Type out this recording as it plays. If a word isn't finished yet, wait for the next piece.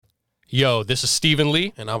Yo, this is Stephen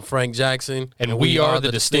Lee. And I'm Frank Jackson. And we are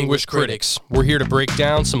the Distinguished Critics. We're here to break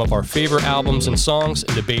down some of our favorite albums and songs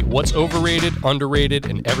and debate what's overrated, underrated,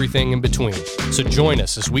 and everything in between. So join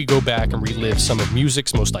us as we go back and relive some of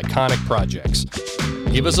music's most iconic projects.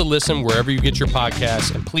 Give us a listen wherever you get your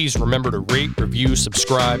podcasts, and please remember to rate, review,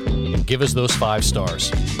 subscribe, and give us those 5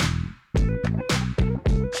 stars.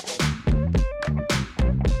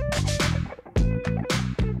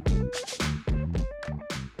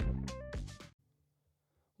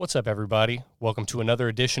 What's up, everybody? Welcome to another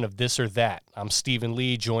edition of This or That. I'm Stephen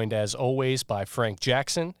Lee, joined as always by Frank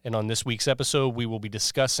Jackson, and on this week's episode, we will be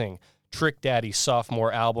discussing Trick Daddy's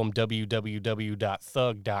sophomore album,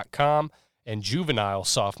 www.thug.com, and Juvenile's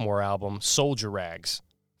sophomore album, Solja Rags.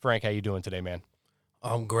 Frank, how you doing today, man?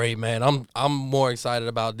 I'm great, man. I'm more excited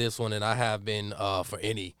about this one than I have been for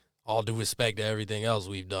any, all due respect to everything else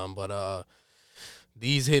we've done, but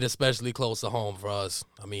these hit especially close to home for us.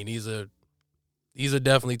 I mean, these are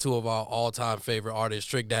definitely two of our all-time favorite artists,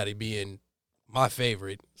 Trick Daddy being my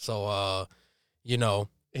favorite. So,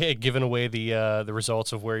 Hey, giving away the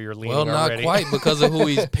results of where you're leaning well, not already. quite because of who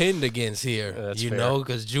he's pinned against here. That's fair.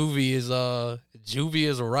 Because Juvie is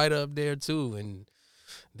right up there too, and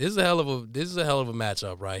this is a hell of a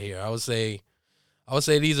matchup right here. I would say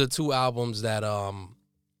these are two albums that I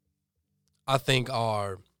think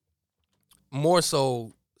are more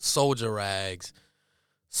so Solja Rags,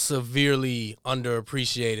 severely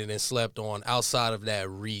underappreciated and slept on outside of that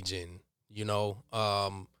region, because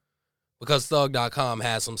Thug.com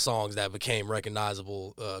has some songs that became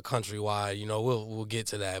recognizable countrywide. We'll get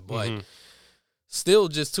to that, but still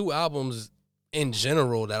just two albums in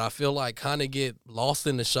general that I feel like kind of get lost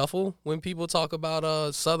in the shuffle when people talk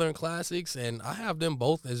about Southern classics, and I have them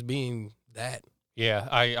both as being that. Yeah,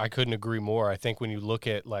 I couldn't agree more. I think when you look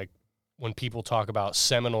at, when people talk about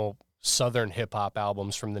seminal Southern hip-hop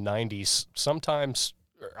albums from the 90s, sometimes,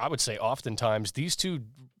 or I would say oftentimes, these two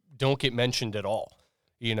don't get mentioned at all,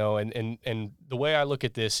 and the way I look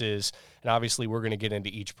at this is, and obviously we're going to get into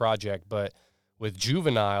each project, but with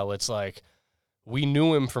Juvenile, it's like, we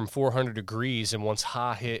knew him from 400 Degrees, and once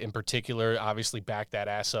Ha hit in particular, obviously backed that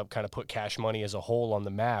ass up, kind of put Cash Money as a whole on the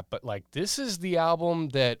map, but this is the album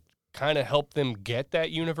that kind of helped them get that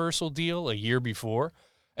Universal deal a year before.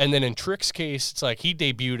 And then in Trick's case, it's like he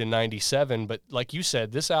debuted in 97, but like you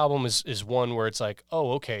said, this album is one where it's like,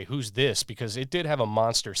 oh, okay, who's this? Because it did have a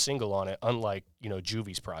monster single on it, unlike,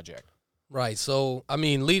 Juvie's project. Right. So, I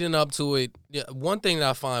mean, leading up to it, one thing that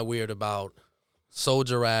I find weird about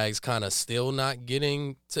Solja Rags kind of still not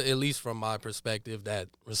getting to, at least from my perspective, that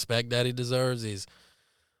respect that he deserves is,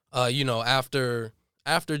 after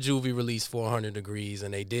Juvie released 400 Degrees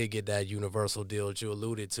and they did get that Universal deal that you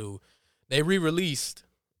alluded to, they re-released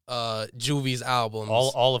Juvie's albums,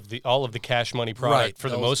 all of the Cash Money product, right, for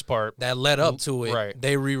the most part that led up to it. Right.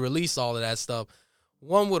 They re-released all of that stuff.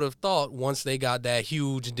 One would have thought once they got that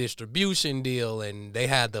huge distribution deal and they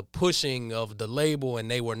had the pushing of the label,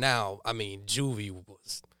 and they were now, I mean, Juvie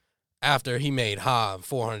was, after he made Ha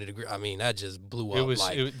 400 Degrees, I mean, that just blew up.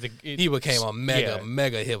 He became a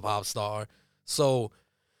mega hip hop star. So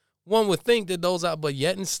one would think that but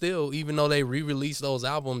yet and still, even though they re-release those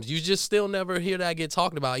albums, you just still never hear that get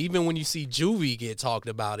talked about. Even when you see Juvie get talked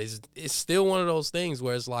about, it's still one of those things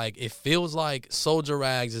where it's like, it feels like Solja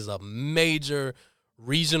Rags is a major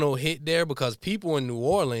regional hit there because people in New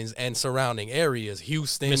Orleans and surrounding areas,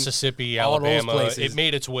 Houston, Mississippi, all Alabama, those places, it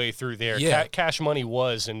made its way through there. Yeah. Cash Money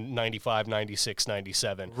was in 95, 96,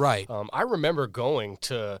 97. Right. I remember going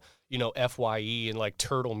to FYE and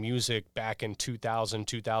Turtle Music back in 2000,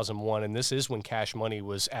 2001. And this is when Cash Money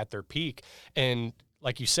was at their peak. And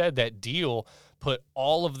like you said, that deal put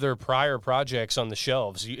all of their prior projects on the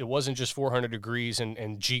shelves. It wasn't just 400 Degrees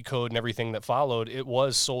and G Code and everything that followed. It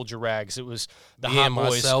was Solja Rags. It was the Hot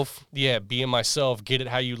Boys. Myself. Yeah, Being Myself, Get It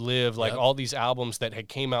How You Live, all these albums that had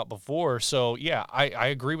came out before. So, yeah, I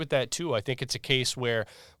agree with that, too. I think it's a case where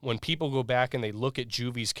when people go back and they look at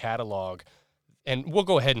Juvie's catalog, and we'll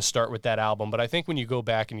go ahead and start with that album, but I think when you go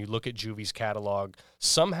back and you look at Juvie's catalog,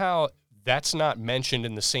 somehow that's not mentioned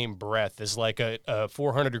in the same breath as a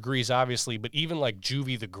 400 Degrees, obviously, but even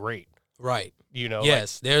Juvie the Great. Right.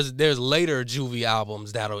 Yes, there's later Juvie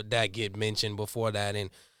albums that get mentioned before that, and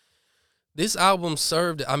this album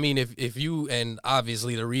served, I mean, if you, and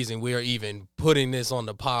obviously the reason we're even putting this on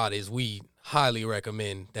the pod is we highly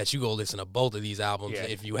recommend that you go listen to both of these albums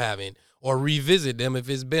if you haven't, or revisit them if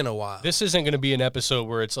it's been a while. This isn't going to be an episode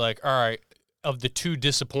where it's like, all right, of the two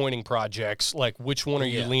disappointing projects, which one are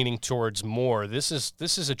you leaning towards more? This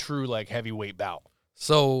is a true heavyweight bout.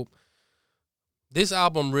 So this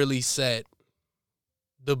album really set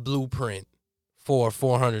the blueprint for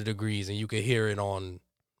 400 Degrees, and you could hear it on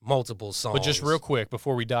multiple songs. But just real quick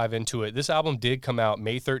before we dive into it, this album did come out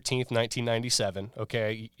May 13th, 1997.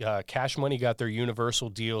 Okay, Cash Money got their Universal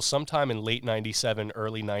deal sometime in late 97,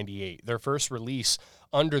 early 98. Their first release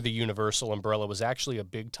under the Universal umbrella was actually a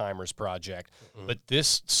Big Timers project. But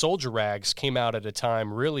this Soldier Rags came out at a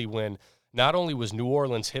time really when not only was New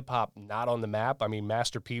Orleans hip-hop not on the map, I mean,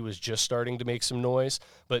 Master P was just starting to make some noise,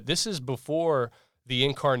 but this is before the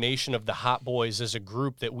incarnation of the Hot Boys as a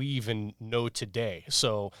group that we even know today.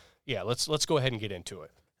 So, yeah, let's go ahead and get into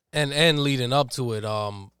it. And leading up to it,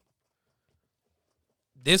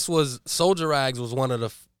 this was Soldier Rags was one of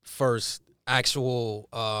the first actual,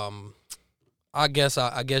 I guess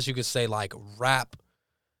you could say like rap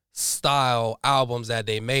style albums that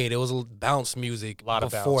they made. It was bounce music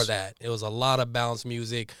before that. It was a lot of bounce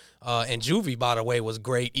music. And Juvie, by the way, was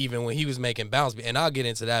great even when he was making bounce. And I'll get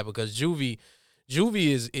into that because Juvie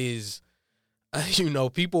is you know,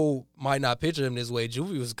 people might not picture him this way.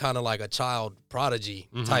 Juvie was kind of like a child prodigy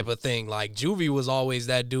type of thing. Like Juvie was always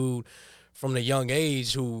that dude from the young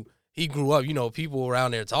age who he grew up, you know, people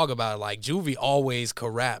around there talk about it. Like Juvie always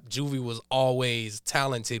could rap. Juvie was always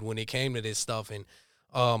talented when it came to this stuff. And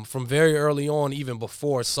from very early on, even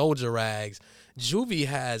before Soldier Rags,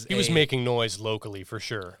 Juvie he was making noise locally for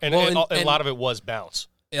sure. And a lot of it was bounce.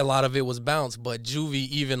 A lot of it was bounce, but Juvie,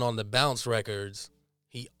 even on the bounce records,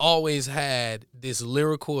 he always had this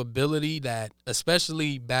lyrical ability that,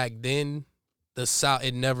 especially back then, the South,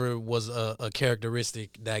 it never was a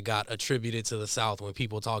characteristic that got attributed to the South when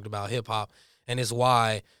people talked about hip-hop, and it's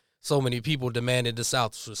why so many people demanded the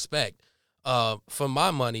South's respect. For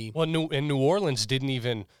my money... Well, New Orleans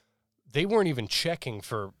they weren't even checking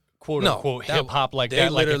for quote-unquote hip-hop like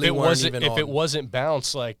that. Like, if it wasn't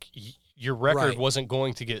bounce, like... your record wasn't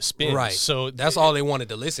going to get spins. Right. So that's all they wanted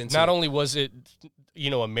to listen to. Not only was it,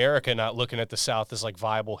 you know, America not looking at the South as like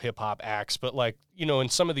viable hip hop acts, but like, you know, in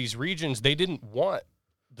some of these regions, they didn't want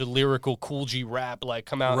the lyrical Cool G rap, like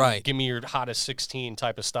come out and give me your hottest 16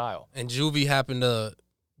 type of style. And Juvie happened to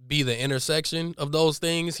be the intersection of those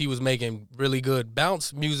things. He was making really good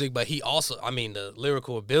bounce music, but he also, I mean, the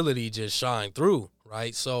lyrical ability just shined through,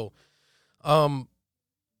 right? So,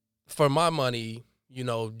 for my money, you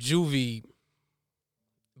know, Juvie,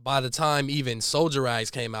 by the time even Soldier Rags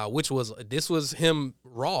came out, this was him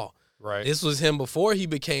raw. Right. This was him before he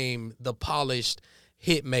became the polished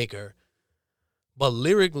hit maker. But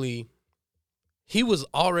lyrically, he was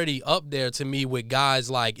already up there to me with guys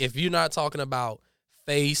like, if you're not talking about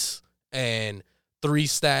Face and 3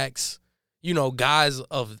 Stacks, you know, guys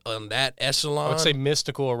on that echelon. I would say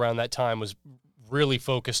Mystical around that time was really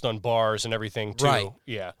focused on bars and everything too. Right.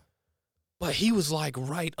 Yeah. But he was like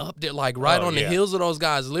right up there, like right on the heels of those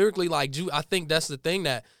guys. Lyrically, like I think that's the thing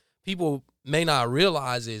that people may not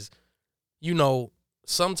realize is, you know,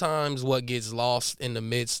 sometimes what gets lost in the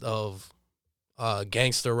midst of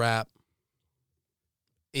gangster rap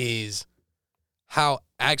is how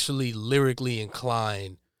actually lyrically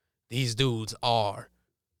inclined these dudes are.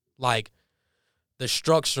 Like the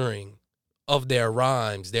structuring of their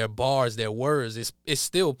rhymes, their bars, their words, it's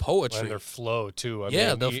still poetry. And their flow too. I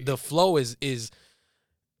mean, the flow is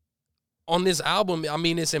on this album. I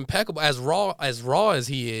mean, it's impeccable. As raw as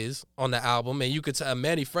he is on the album, and you could tell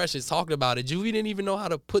Manny Fresh is talking about it. Juvie didn't even know how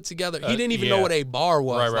to put together. He didn't even know what a bar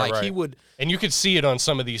was. He would, and you could see it on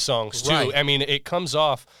some of these songs too. Right. I mean, it comes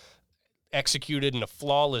off executed in a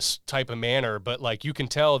flawless type of manner, but like you can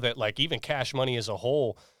tell that like even Cash Money as a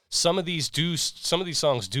whole. Some of these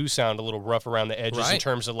songs do sound a little rough around the edges in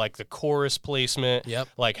terms of like the chorus placement,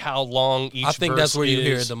 like how long each verse is. I think that's where you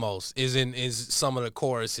hear it the most is some of the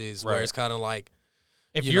choruses where it's kind of like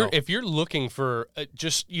if you're looking for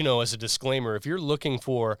just, you know, as a disclaimer, if you're looking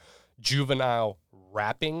for juvenile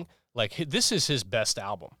rapping, like this is his best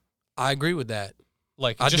album. I agree with that.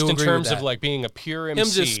 Like just in terms of like being a pure MC.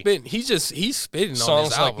 Him just spitting, he's spitting songs on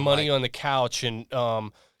this like album, Money on the Couch and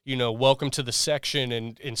you know, Welcome to the Section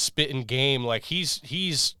and Spittin' Game. Like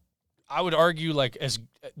he's I would argue like as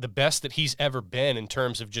the best that he's ever been in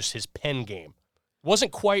terms of just his pen game.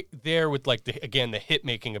 Wasn't quite there with like the hit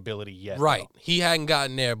making ability yet. Right. Though. He hadn't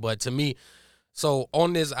gotten there, but to me, so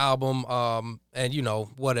on this album, and you know,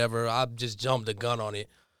 whatever, I just jumped the gun on it.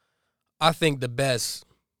 I think the best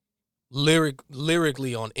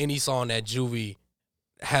lyrically on any song that Juvie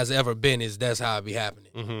has ever been is That's How It Be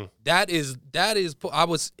Happening. Mm-hmm. That is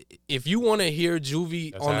if you want to hear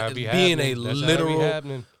Juvie on being a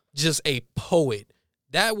literal, just a poet,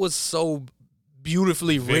 that was so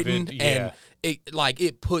beautifully written and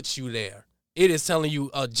it puts you there. It is telling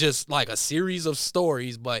you just like a series of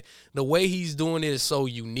stories, but the way he's doing it is so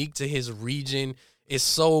unique to his region. is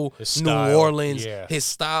so His New style, Orleans. yeah. His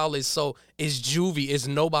style is so it's juvie. It's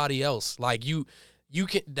nobody else. Like you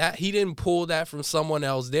can that he didn't pull that from someone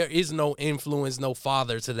else. There is no influence, no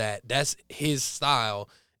father to that. That's his style,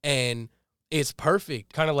 and it's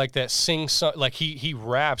perfect. Kind of like that sing song, like he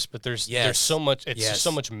raps, but there's so much, it's just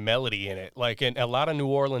so much melody in it. Like, and a lot of New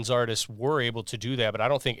Orleans artists were able to do that, but I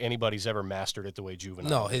don't think anybody's ever mastered it the way Juvenile.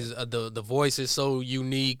 No, his the voice is so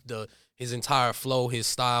unique. His entire flow, his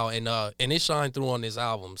style, and it shined through on this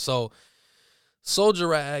album. So, Soldier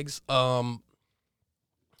Rags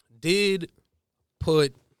did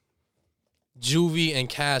put Juvie and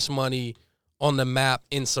Cash Money on the map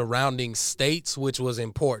in surrounding states, which was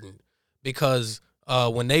important. Because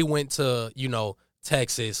when they went to,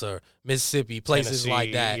 Texas or Mississippi, places Tennessee,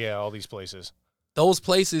 like that. Yeah, all these places. Those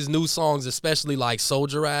places knew songs, especially like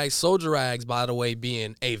Soldier Rags. Soldier Rags, by the way,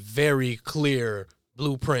 being a very clear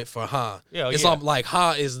blueprint for Ha. Yeah, it's like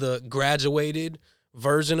Ha is the graduated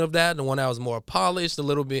version of that, the one that was more polished, a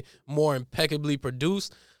little bit more impeccably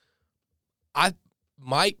produced. I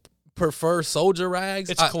might prefer Soldier Rags.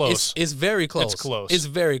 It's close. It's very close. It's close. It's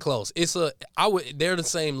very close. They're the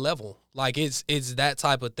same level. Like it's that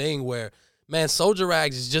type of thing where, man, Soldier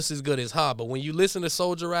Rags is just as good as Ha, but when you listen to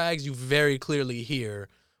Soldier Rags, you very clearly hear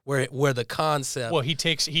where the concept. Well, he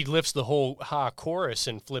lifts the whole Ha chorus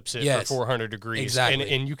and flips it for 400 degrees. Exactly.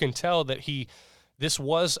 And you can tell that this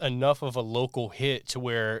was enough of a local hit to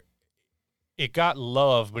where it got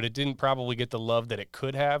love, but it didn't probably get the love that it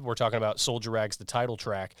could have. We're talking about Soldier Rags, the title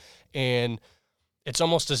track. And it's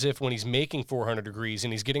almost as if when he's making 400 Degrees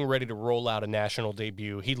and he's getting ready to roll out a national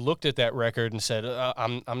debut, he looked at that record and said,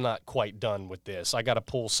 I'm not quite done with this. I got to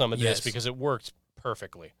pull some of this because it worked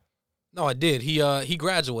perfectly. No, it did. He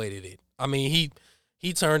graduated it. I mean,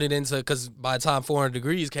 he turned it into, because by the time 400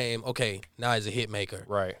 Degrees came, okay, now he's a hit maker.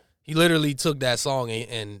 Right. He literally took that song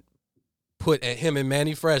and put him and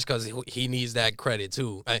Manny Fresh, because he needs that credit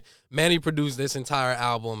too. Manny produced this entire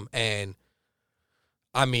album, and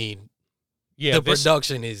I mean, the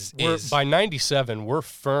production is by 97, we're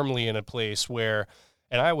firmly in a place where,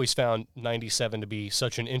 and I always found 97 to be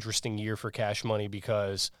such an interesting year for Cash Money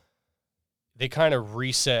because they kind of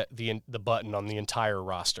reset the button on the entire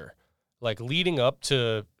roster. Like leading up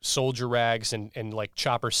to Soldier Rags and like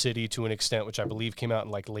Chopper City to an extent, which I believe came out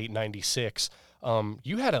in like late 96,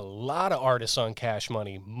 you had a lot of artists on Cash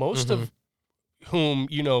Money, most of whom,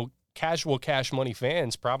 casual Cash Money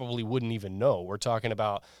fans probably wouldn't even know. We're talking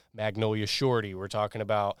about Magnolia Shorty. We're talking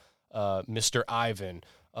about Mr. Ivan,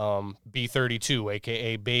 B32,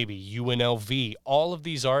 a.k.a. Baby, UNLV. All of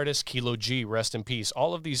these artists, Kilo G, rest in peace,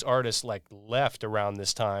 all of these artists like left around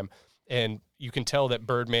this time. And you can tell that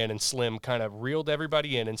Birdman and Slim kind of reeled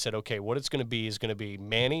everybody in and said, okay, what it's going to be is going to be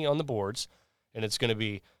Manny on the boards, and it's going to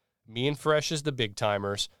be me and Fresh as the big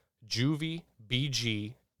timers, Juvie,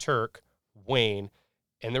 BG, Turk, Wayne,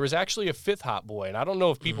 and there was actually a fifth hot boy, and I don't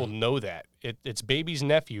know if people know that. It's Baby's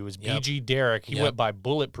nephew, is BG Derek. He went by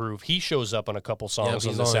Bulletproof. He shows up on a couple songs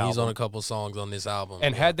on this album. He's on a couple songs on this album.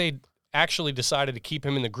 And had they actually decided to keep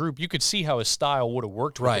him in the group, you could see how his style would have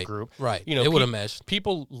worked with the group. Right. It would have meshed.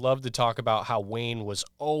 People love to talk about how Wayne was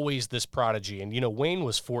always this prodigy. And, Wayne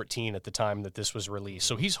was 14 at the time that this was released.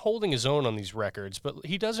 So he's holding his own on these records, but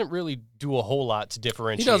he doesn't really do a whole lot to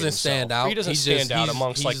differentiate himself. He doesn't stand out. He doesn't stand out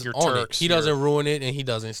amongst like your Turks. He doesn't ruin it, and he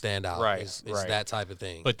doesn't stand out. Right. It's that type of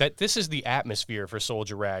thing. But this is the atmosphere for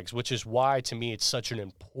Soldier Rags, which is why, to me, it's such an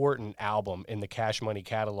important album in the Cash Money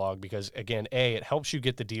catalog because, again, A, it helps you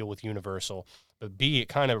get the deal with Universal, but B, it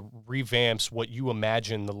kind of revamps what you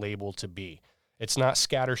imagine the label to be. It's not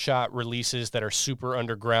scattershot releases that are super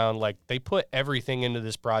underground. Like, they put everything into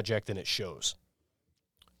this project, and it shows.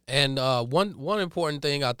 And one important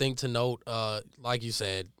thing I think to note, like you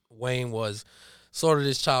said, Wayne was sort of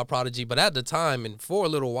this child prodigy, but at the time and for a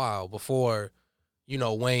little while before,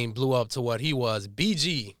 Wayne blew up to what he was,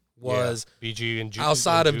 BG was BG and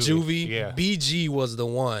outside of Juvie. Yeah. BG was the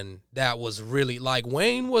one that was really like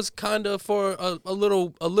Wayne was kind of for a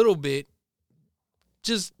little bit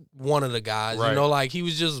just one of the guys, right. Like he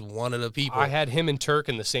was just one of the people. I had him and Turk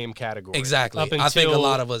in the same category. Exactly. I think a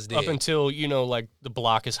lot of us did. Up until, like the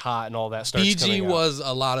block is hot and all that starts BG was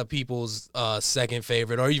a lot of people's second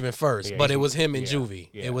favorite or even first, but it was him and Juvie.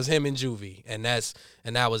 Yeah. It was him and Juvie. And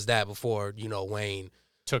that was that before, Wayne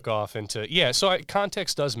took off into so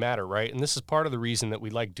context does matter, right? And this is part of the reason that we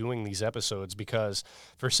like doing these episodes, because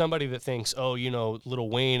for somebody that thinks, Lil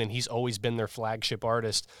Wayne and he's always been their flagship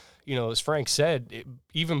artist, as Frank said,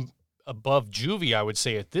 even above Juvie, I would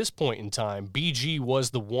say at this point in time, BG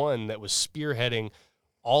was the one that was spearheading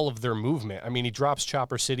all of their movement. I mean, he drops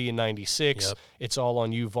Chopper City in 96. Yep. It's All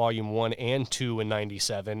on You Volume 1 and 2 in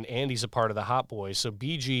 97, and he's a part of the Hot Boys. So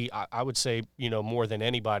BG, I would say, more than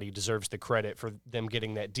anybody deserves the credit for them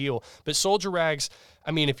getting that deal. But Soldier Rags,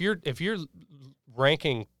 I mean, if you're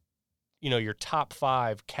ranking, your top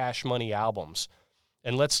 5 Cash Money albums,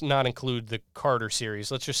 and let's not include the Carter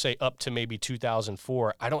series, let's just say up to maybe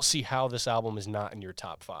 2004, I don't see how this album is not in your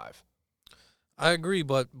top 5. I agree,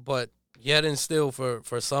 but yet and still,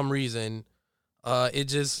 for some reason, it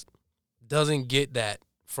just doesn't get that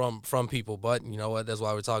from people. But you know what? That's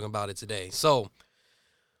why we're talking about it today. So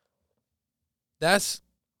that's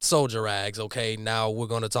Soldier Rags. Okay, now we're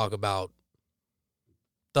going to talk about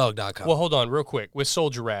Thug.com. Well, hold on real quick. With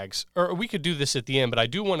Soldier Rags, or we could do this at the end, but I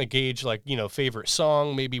do want to gauge, favorite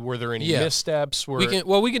song. Maybe were there any missteps? We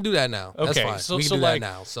can do that now. Okay, that's fine. so we can do that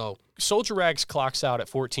now. So Soldier Rags clocks out at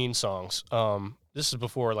 14 songs. This is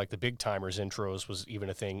before the Big Timers intros was even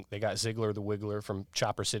a thing. They got Ziggler the Wiggler from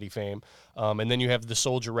Chopper City fame. And then you have the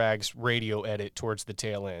Soldier Rags radio edit towards the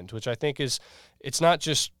tail end, which I think it's not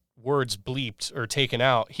just words bleeped or taken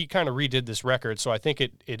out. He kind of redid this record, so I think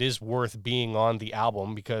it is worth being on the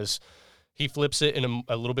album because he flips it in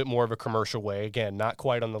a little bit more of a commercial way. Again, not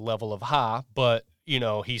quite on the level of Ha, but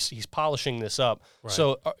he's polishing this up. Right.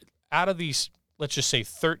 So out of these, let's just say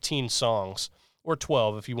 13 songs, or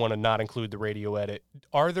 12 if you want to not include the radio edit,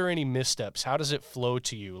 are there any missteps? How does it flow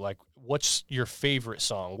to you? What's your favorite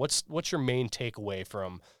song? What's your main takeaway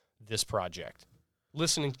from this project?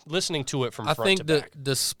 Listening to it from front to back.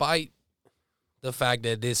 Despite the fact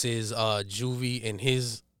that this is Juvie in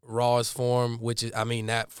his rawest form, which is, I mean,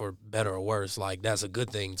 that for better or worse, that's a good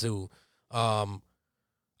thing too. I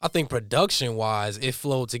think production-wise, it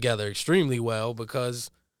flowed together extremely well because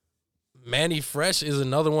Manny Fresh is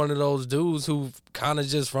another one of those dudes who kind of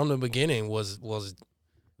just from the beginning was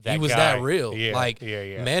that he was guy. That real.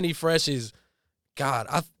 Yeah. Manny Fresh is, God,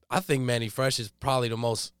 I think Manny Fresh is probably the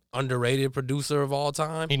most underrated producer of all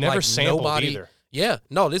time. He never sampled either. Yeah,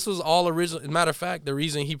 no, this was all original. As a matter of fact, the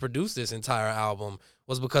reason he produced this entire album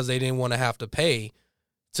was because they didn't want to have to pay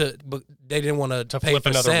but they didn't want to pay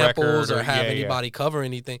for samples or have anybody cover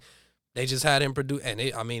anything. They just had him produce, and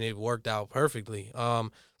it worked out perfectly.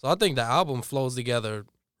 So I think the album flows together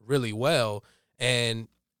really well, and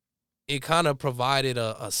it kind of provided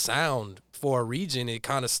a sound for a region. It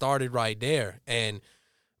kind of started right there, and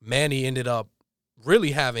Manny ended up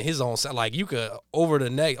really having his own sound. You could over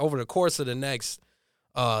the course of the next,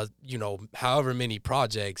 however many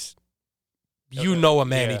projects, a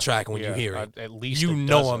Manny track when you hear it. At least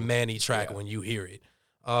a Manny track when you hear it.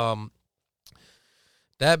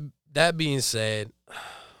 That being said,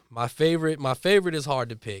 my favorite is hard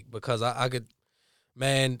to pick because I could,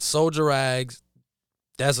 man, Soldier Rags,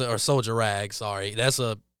 Soldier Rags, sorry, that's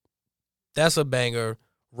a banger.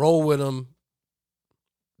 Roll with him.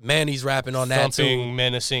 Manny's rapping on that too. Thumping,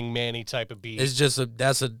 menacing Manny type of beat. It's just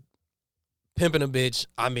that's a pimping a bitch.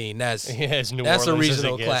 I mean, that's New that's Orleans a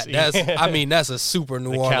regional class. That's a super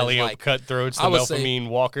New Orleans. Calliope Cutthroats, the Melphamine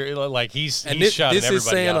Walker. He's shouting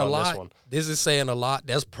everybody out on this one. This is saying a lot.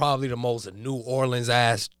 That's probably the most New Orleans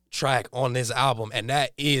ass track on this album, and that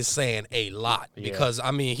is saying a lot because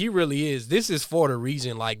he really is. This is for the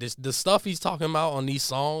region. The stuff he's talking about on these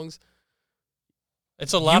songs.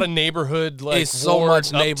 It's a lot of neighborhood, it's so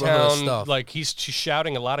much neighborhood uptown, stuff. She's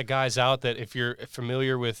shouting a lot of guys out that if you're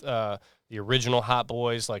familiar with the original Hot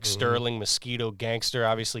Boys, Sterling, Mosquito, Gangster.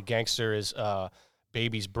 Obviously, Gangster is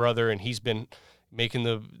Baby's brother, and he's been making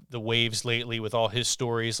the waves lately with all his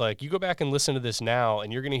stories. You go back and listen to this now,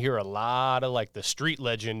 and you're going to hear a lot of the street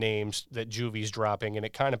legend names that Juvie's dropping, and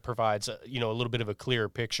it kind of provides a little bit of a clearer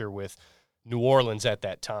picture with New Orleans at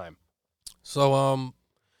that time. So,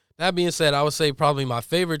 that being said, I would say probably my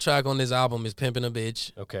favorite track on this album is Pimpin' a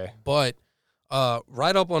Bitch. Okay. But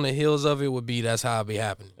right up on the heels of it would be That's How It Be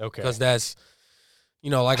Happening. Okay. Because that's,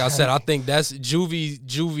 like I said, I think that's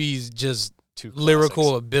Juvie's just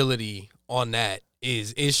lyrical ability on that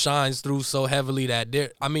it shines through so heavily that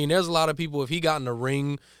there's a lot of people, if he got in the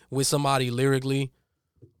ring with somebody lyrically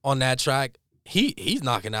on that track, he's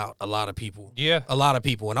knocking out a lot of people. Yeah. A lot of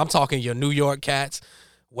people. And I'm talking your New York cats,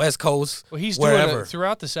 West Coast, well, he's wherever. Doing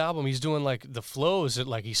throughout this album, he's doing the flows that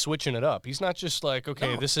he's switching it up. He's not just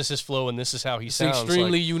this is his flow and this is how he sounds. It's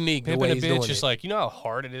extremely unique the way he's doing it. Just how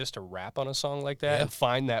hard it is to rap on a song like that and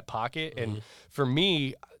find that pocket. Mm-hmm. And for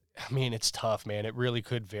me, it's tough, man. It really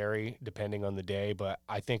could vary depending on the day, but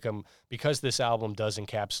I think because this album does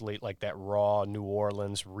encapsulate that raw New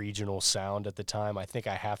Orleans regional sound at the time, I think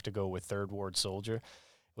I have to go with Third Ward Soldier.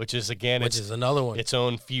 Which is another one. Its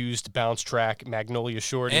own fused bounce track, Magnolia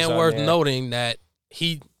Shorties. And worth noting that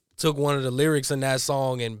he took one of the lyrics in that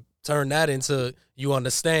song and turned that into "You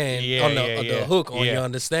Understand" on the hook on "You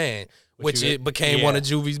Understand," which it became one of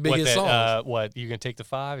Juvie's biggest songs. What, you gonna take the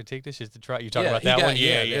 5 and take this just to try? You talking about that one?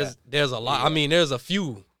 Yeah. There's a lot. I mean, there's a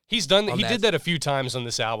few. He's done. He did that a few times on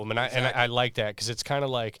this album, and I like that because it's kind of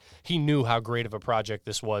like he knew how great of a project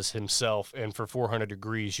this was himself. And for 400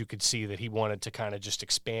 Degrees, you could see that he wanted to kind of just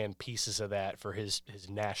expand pieces of that for his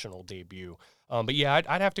national debut. But yeah,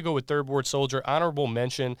 I'd have to go with Third Ward Soldier. Honorable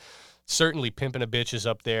mention, certainly Pimpin' a Bitch is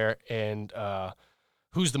up there, and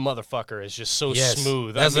Who's the Motherfucker is just so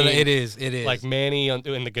smooth. It is. Like Manny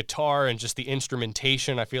in the guitar and just the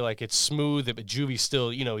instrumentation. I feel like it's smooth, but Juvie's still,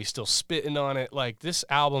 he's still spitting on it. Like, this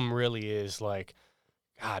album really is like,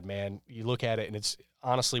 God, man, you look at it and it's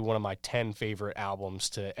honestly one of my 10 favorite albums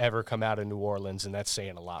to ever come out of New Orleans, and that's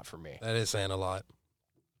saying a lot for me. That is saying a lot.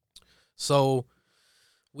 So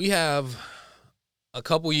we have a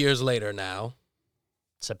couple years later now.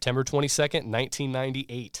 September 22nd,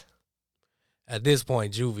 1998. At this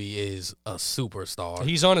point, Juvie is a superstar.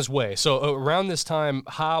 He's on his way. So around this time,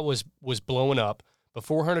 Ha was blowing up, but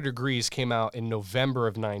 400 Degrees came out in November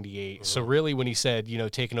of 98. Mm-hmm. So really when he said,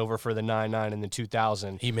 taking over for the 99 and the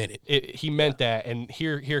 2000, he meant it. He meant that, and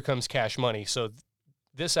here comes Cash Money. So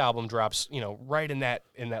this album drops, right in that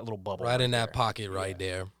little bubble. Right in that pocket right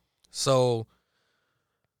there. So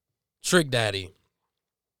Trick Daddy.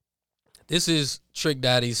 This is Trick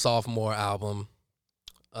Daddy's sophomore album.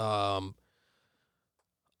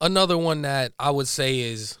 Another one that I would say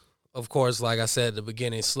is, of course, like I said at the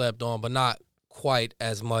beginning, slept on, but not quite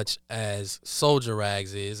as much as Soldier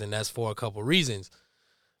Rags is, and that's for a couple reasons.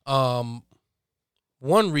 One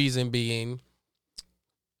reason being,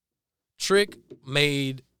 Trick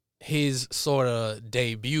made his sort of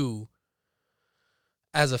debut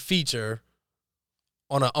as a feature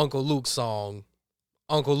on an Uncle Luke song.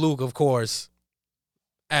 Uncle Luke, of course,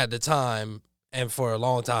 at the time, and for a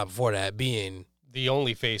long time before that, being the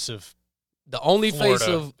only face of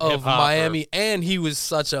Miami, and he was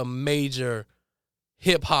such a major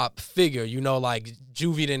hip-hop figure. Like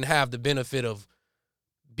Juvie didn't have the benefit of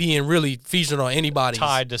being really featured on anybody's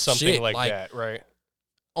tied to something shit. like that, right?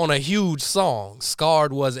 On a huge song.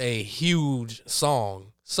 Scarred was a huge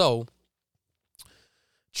song. So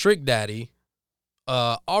Trick Daddy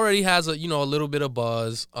already has a little bit of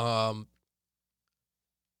buzz.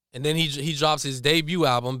 And then he drops his debut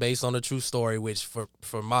album based on a true story, which for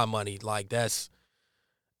my money, like is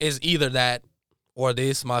either that or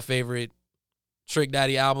this, my favorite Trick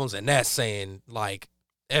Daddy albums, and that's saying like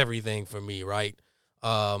everything for me, right?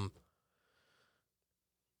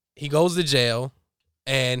 He goes to jail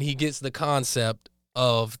and he gets the concept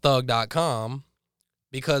of Thug.com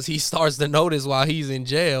because he starts to notice while he's in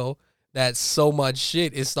jail that so much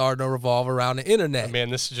shit is starting to revolve around the internet. Man,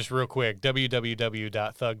 this is just real quick.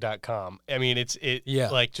 www.thug.com. I mean,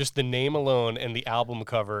 like just the name alone and the album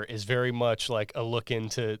cover is very much like a look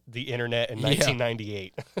into the internet in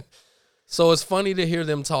 1998. So it's funny to hear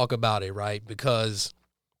them talk about it, right? Because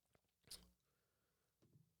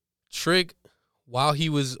Trick, while he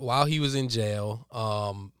was in jail,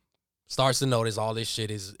 starts to notice all this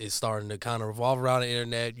shit is starting to kind of revolve around the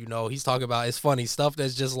internet. He's talking about, it's funny, stuff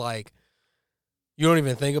that's just like, you don't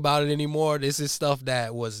even think about it anymore. This is stuff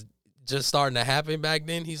that was just starting to happen back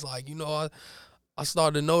then. He's like, I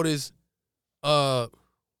started to notice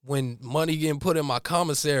when money getting put in my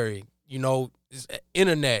commissary, it's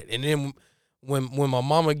internet. And then when my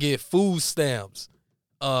mama get food stamps,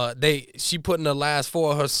 she put in the last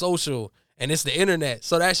 4 of her social, and it's the internet.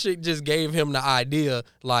 So that shit just gave him the idea,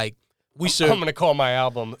 like, I'm going to call my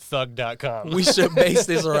album Thug.com. We should base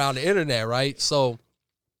this around the internet, right? So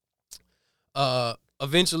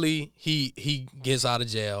eventually he gets out of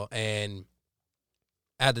jail, and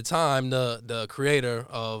at the time the creator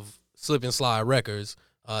of Slip and Slide Records,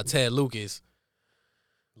 Ted Lucas,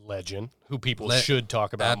 legend, who people should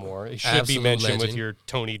talk about more. It should be mentioned legend. With your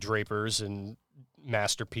Tony Drapers and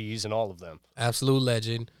Master P's and all of them. Absolute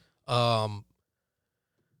legend.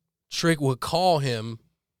 Trick would call him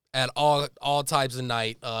at all types of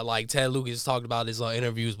night, like Ted Lucas talked about this on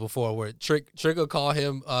interviews before, where Trick would call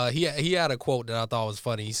him. He had a quote that I thought was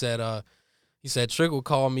funny. He said Trick would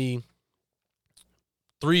call me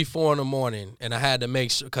 3-4 in the morning, and I had to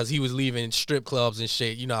make sure, because he was leaving strip clubs and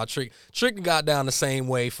shit. How Trick got down the same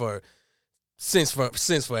way since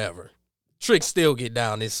forever. Trick still get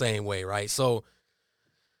down this same way, right? So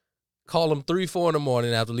call him 3-4 in the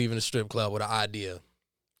morning after leaving the strip club with an idea.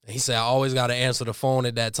 He said, I always got to answer the phone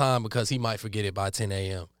at that time because he might forget it by 10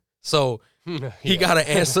 a.m. So he got to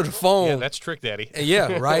answer the phone. Yeah, that's Trick Daddy.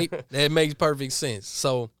 Yeah, right? That makes perfect sense.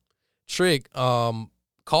 So Trick called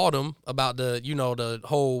called him about the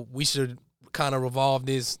whole we should kind of revolve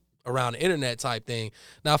this around the internet type thing.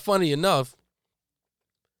 Now, funny enough,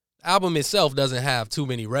 the album itself doesn't have too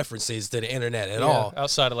many references to the internet at all.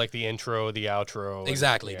 Outside of like the intro, the outro.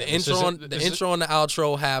 Exactly. And, the intro and the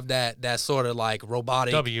outro have that sort of like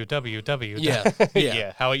robotic www. Yeah.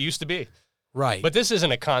 Yeah. How it used to be. Right. But this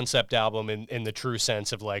isn't a concept album in the true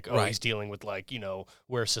sense of like, Right. he's dealing with like,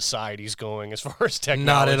 where society's going as far as technology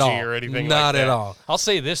Not at all. or anything Not like that. at all. I'll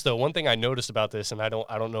say this though, one thing I noticed about this, and I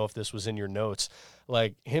don't know if this was in your notes,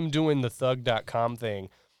 like him doing the thug.com thing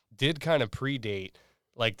did kind of predate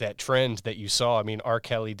like that trend that you saw. I mean, R.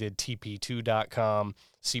 Kelly did TP2.com,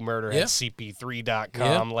 C Murder had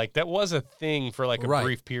CP3.com. Yeah. Like that was a thing for like a Right.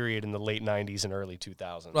 brief period in the late 90s and early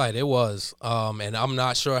 2000s. Right, it was. And I'm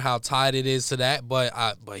not sure how tied it is to that, but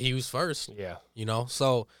he was first. Yeah.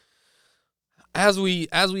 So as we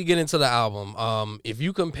get into the album, if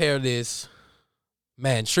you compare this,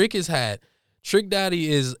 man, Trick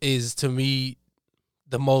Daddy is to me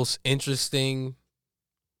the most interesting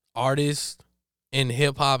artist in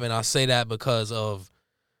hip hop, and I say that because of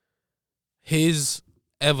his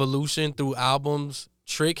evolution through albums.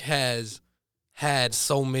 Trick has had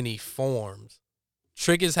so many forms.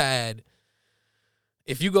 Trick has had,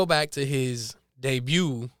 if you go back to his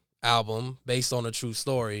debut album, Based on a True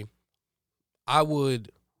Story, I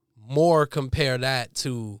would more compare that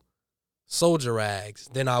to Soldier Rags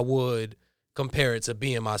than I would compare it to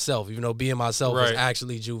Being Myself, even though Being Myself was Right.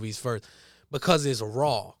 actually Juvie's first, because it's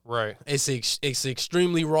raw. Right. It's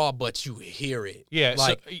extremely raw, but you hear it. Yeah,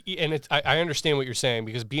 Like, and I understand what you're saying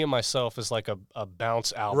because Being Myself is like a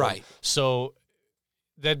bounce album. Right. So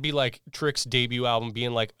that'd be like Trick's debut album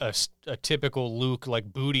being like a typical Luke,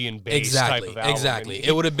 like booty and bass type of album. Exactly. And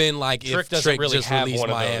it would have been like Trick if doesn't Trick really just have released one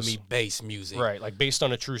of Miami those. bass music. Right, like Based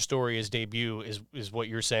on a True Story, his debut is what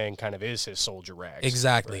you're saying kind of is his Soldier Rags.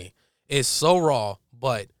 Exactly. Right. It's so raw,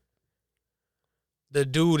 but the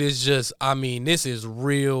dude is just, I mean, this is just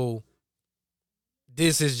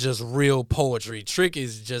real poetry. Trick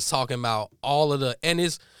is just talking about all of and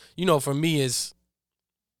it's, for me, it's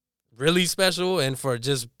really special. And for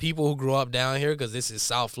just people who grew up down here, because this is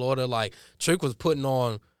South Florida, like Trick was putting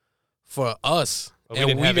on for us. But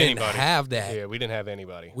and we didn't anybody. have that. Yeah, we didn't have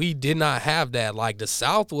anybody. We did not have that. Like the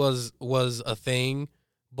South was a thing,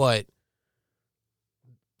 but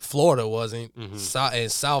Florida wasn't. Mhm.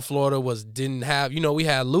 And South Florida didn't have. We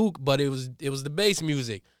had Luke, but it was the bass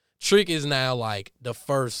music. Trick is now like the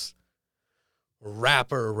first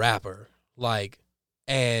rapper, like,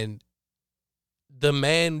 and the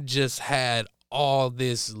man just had all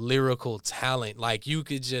this lyrical talent. Like you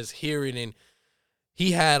could just hear it, and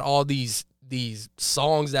he had all these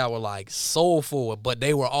songs that were like soulful, but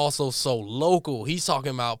they were also so local. He's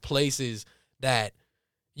talking about places that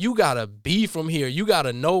you gotta be from here. You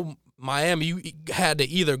gotta know Miami. You had to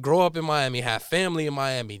either grow up in Miami, have family in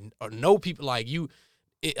Miami, or know people like you.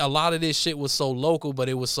 A lot of this shit was so local, but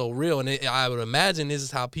it was so real. And I would imagine this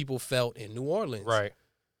is how people felt in New Orleans. Right.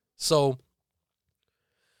 So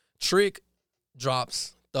Trick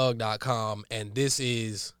drops Thug.com, and this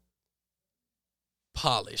is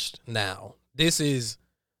polished now. This is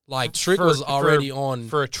like Trick was already on.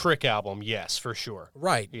 For a Trick album, yes, for sure.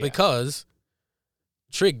 Right, Yeah. because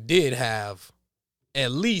Trick did have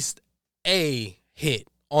at least a hit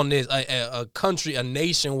on this, a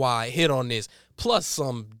nationwide hit on this, plus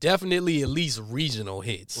some definitely at least regional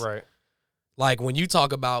hits. Right. Like when you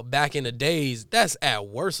talk about back in the days, that's at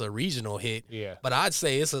worst a regional hit. Yeah. But I'd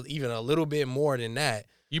say it's even a little bit more than that.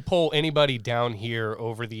 You poll anybody down here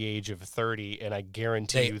over the age of 30, and I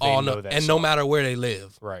guarantee you they all know that and song. no matter where they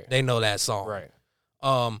live, Right. they know that song. Right.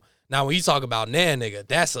 Now when you talk about Nan Nigga,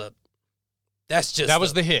 that's the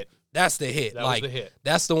hit. That's the hit. That like was the hit.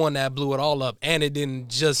 that's the one that blew it all up, and it didn't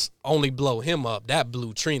just only blow him up. That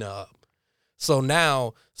blew Trina up. So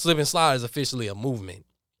now Slip and Slide is officially a movement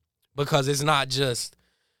because it's not just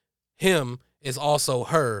him; it's also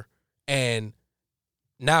her, and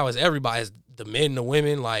now it's everybody. It's the men, the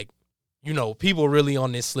women, like people really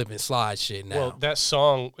on this Slip and Slide shit now. Well, that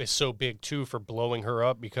song is so big too for blowing her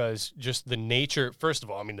up because just the nature. First of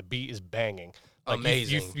all, I mean the beat is banging. Like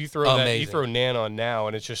Amazing. You throw that. You Amazing. throw Nan on now,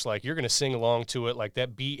 and it's just like you're gonna sing along to it. Like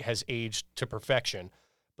that beat has aged to perfection.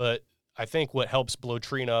 But I think what helps blow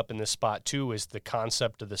Trina up in this spot too is the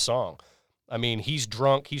concept of the song. I mean, he's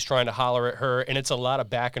drunk. He's trying to holler at her, and it's a lot of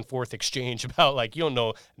back and forth exchange about like you don't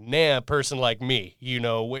know, a person like me,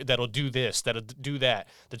 that'll do this, that'll do that,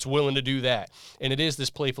 that's willing to do that, and it is this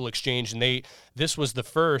playful exchange. And this was the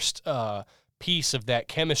first piece of that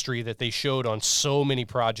chemistry that they showed on so many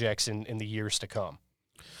projects in the years to come.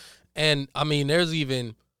 And I mean, there's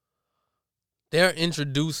even they're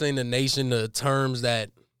introducing the nation to terms that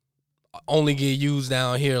only get used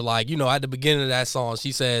down here. Like, you know, at the beginning of that song,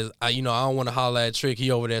 she says, I don't want to holler at Trick.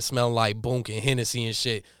 He over there smelling like Boonk and Hennessy and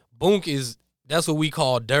shit. Boonk that's what we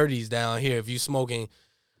call dirties down here. If you smoking,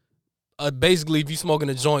 basically, if you smoking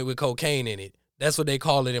a joint with cocaine in it, that's what they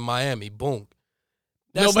call it in Miami, Boonk.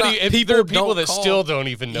 There are people that still don't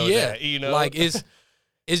even know that, you know? Like, it's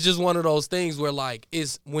just one of those things where, like,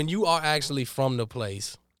 it's when you are actually from the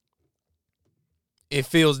place, it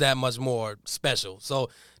feels that much more special. So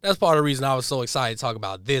that's part of the reason I was so excited to talk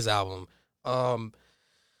about this album.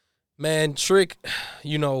 Man, Trick,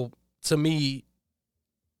 you know, to me,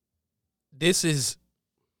 this is,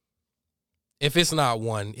 if it's not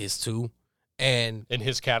one, it's two. And in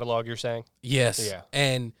his catalog, you're saying? Yes. Yeah.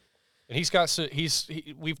 And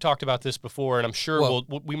we've talked about this before, and I'm sure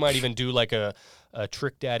we might even do like a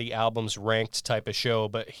Trick Daddy albums ranked type of show,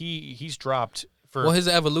 but he's dropped his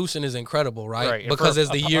evolution is incredible, right? Because as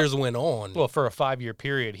the years went on. Well, for a 5-year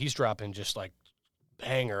period, he's dropping just like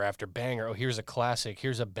banger after banger. Oh, here's a classic.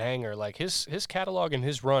 Here's a banger. Like his catalog and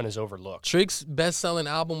his run is overlooked. Trick's best-selling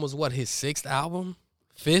album was what, his 6th album?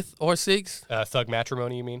 5th or 6th? Thug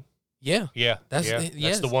Matrimony, you mean? Yeah. Yeah. That's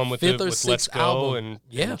the one with Let's Go and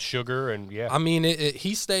Sugar and yeah. I mean,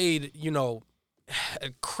 he stayed, you know, a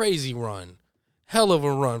crazy run. Hell of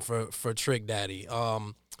a run for Trick Daddy.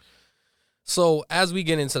 So as we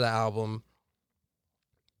get into the album,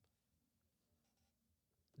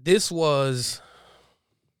 this was,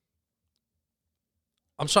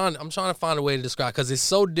 I'm trying to find a way to describe, because it's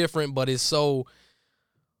so different, but it's so,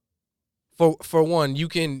 for one, you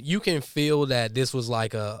can feel that this was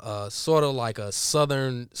like a sort of like a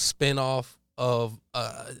Southern spinoff of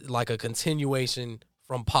like a continuation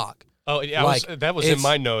from Pac. Oh, yeah, that was in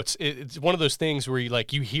my notes. It's one of those things where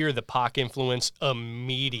you hear the Pac influence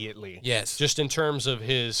immediately. Yes. Just in terms of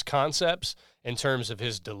his concepts, in terms of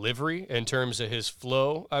his delivery, in terms of his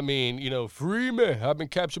flow. I mean, you know, free man, I've been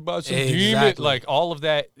captured by some demon. Like all of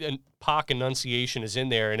that, and Pac enunciation is in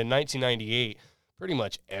there. And in 1998, pretty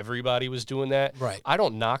much everybody was doing that. Right. I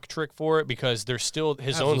don't knock Trick for it because there's still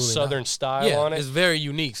his own Southern style on it. It's very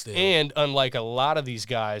unique still. And unlike a lot of these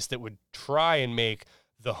guys that would try and make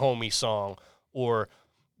the homie song or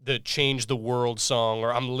the change the world song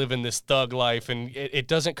or I'm living this thug life, and it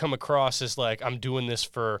doesn't come across as like I'm doing this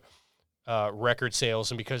for record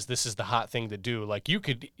sales and because this is the hot thing to do. Like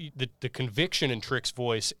the conviction in Trick's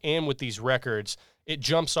voice and with these records, it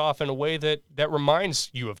jumps off in a way that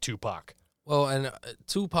reminds you of Tupac. Well, and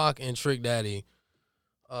Tupac and Trick Daddy,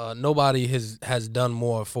 nobody has done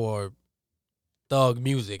more for thug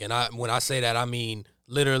music, and when I say that, I mean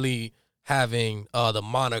literally having the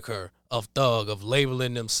moniker of thug, of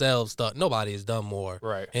labeling themselves thug. Nobody has done more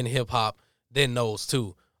in hip hop than those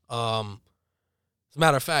two. As a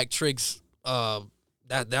matter of fact, Trick's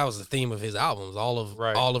that was the theme of his albums. All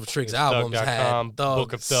of Trick's albums had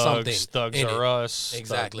Book of Thugs, Thugs in Are it. Us,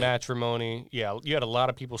 Exactly. Thug Matrimony. Yeah, you had a lot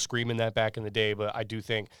of people screaming that back in the day, but I do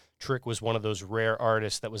think Trick was one of those rare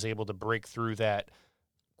artists that was able to break through that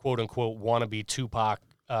quote unquote wannabe Tupac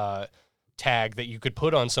tag that you could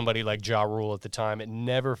put on somebody like Ja Rule at the time. It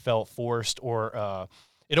never felt forced or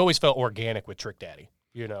it always felt organic with Trick Daddy,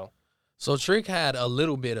 you know. So Trick had a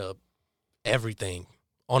little bit of everything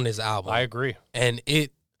on this album. I agree. And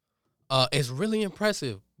it's really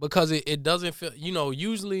impressive because it doesn't feel, you know,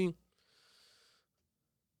 usually,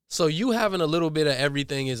 so you having a little bit of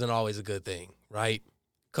everything isn't always a good thing, right?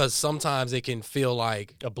 Because sometimes it can feel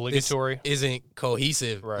like obligatory, isn't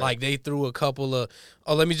cohesive. Right. Like they threw a couple of,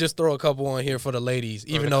 let me just throw a couple on here for the ladies,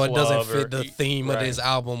 even though it doesn't fit the theme of this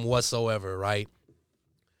album whatsoever, right?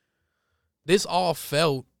 This all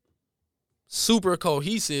felt super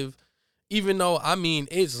cohesive, even though, I mean,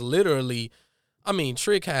 it's literally, I mean,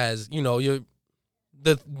 Trick has, you know,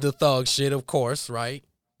 the thug shit, of course, right?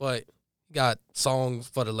 But you got songs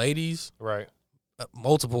for the ladies. Right.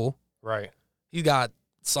 Multiple. Right. He got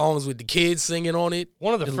songs with the kids singing on it.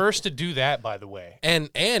 One of the first to do that, by the way. And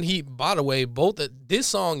he, by the way, this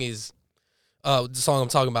song is, the song I'm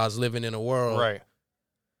talking about is Living in a World. Right.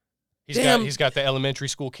 He's got the elementary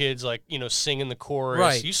school kids, like, you know, singing the chorus.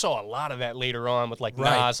 Right. You saw a lot of that later on with, like,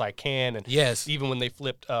 Nas, I Can. And yes. Even when they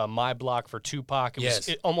flipped My Block for Tupac, it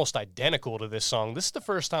was almost identical to this song. This is the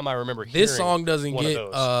first time I remember hearing this song doesn't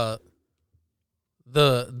get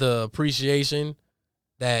the appreciation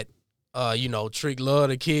that, you know, Trick love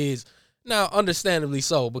the kids. Now, understandably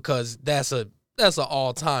so, because that's an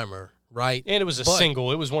all-timer, right? And it was a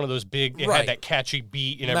single. It was one of those big, it had that catchy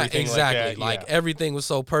beat and everything exactly. like that. Everything was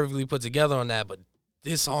so perfectly put together on that, but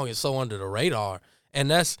this song is so under the radar.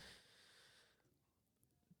 And this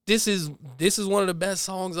this is one of the best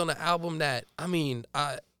songs on the album. That I mean,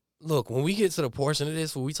 look, when we get to the portion of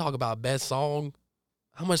this where we talk about best song,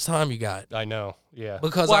 how much time you got? I know, yeah.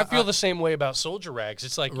 Because I feel the same way about Soldier Rags.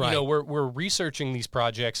 It's like, right. you know, we're researching these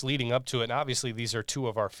projects leading up to it, and obviously these are two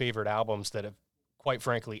of our favorite albums that have, quite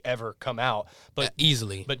frankly, ever come out. But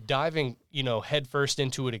easily. But diving, you know, headfirst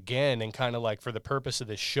into it again, and kind of like for the purpose of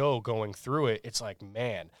this show going through it, it's like,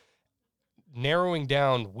 man, narrowing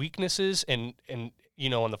down weaknesses and you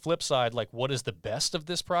know, on the flip side, like, what is the best of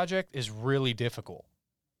this project is really difficult.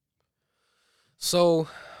 So,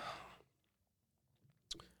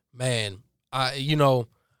 man, you know,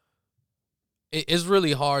 it's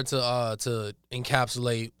really hard to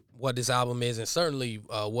encapsulate what this album is, and certainly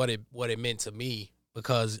what it meant to me,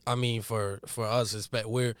 because I mean, for us,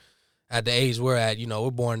 we're at the age we're at, you know,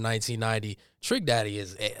 we're born in 1990. Trick Daddy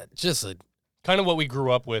is just a kind of what we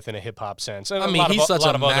grew up with in a hip hop sense. And I mean, he's such a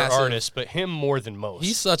lot of massive, other artists, but him more than most.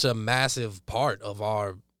 He's such a massive part of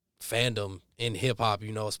our fandom in hip hop,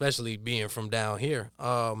 you know, especially being from down here.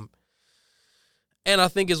 And I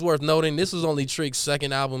think it's worth noting, this was only Trick's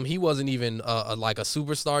second album. He wasn't even like a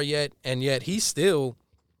superstar yet, and yet he still.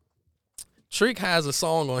 Trick has a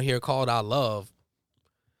song on here called "I Love."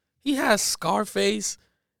 He has Scarface,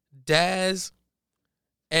 Daz,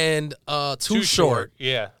 and Too Short.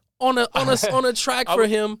 Yeah. On a track for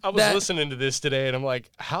him. I was listening to this today, and I'm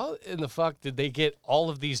like, how in the fuck did they get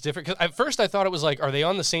all of these different? Because at first I thought it was like, are they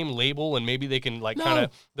on the same label, and maybe they can like kind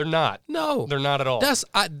of? They're not. No, they're not at all.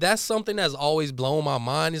 That's something that's always blown my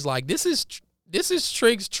mind. Is like, this is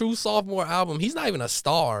Trick's true sophomore album. He's not even a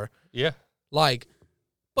star. Yeah. Like,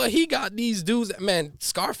 but he got these dudes. Man,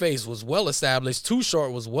 Scarface was well established. Too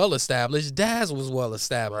Short was well established. Daz was well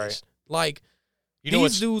established. Right. Like.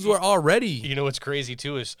 These dudes were already. You know what's crazy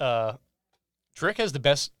too is Trick has the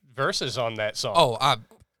best verses on that song. Oh,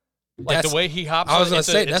 like the way he hops. I was gonna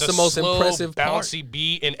say that's the most slow, impressive bouncy part.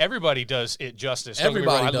 beat, and everybody does it justice.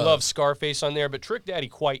 Everybody does. I love Scarface on there, but Trick Daddy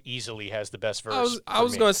quite easily has the best verse. I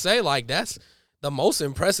was gonna say, like, that's the most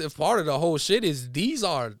impressive part of the whole shit. Is these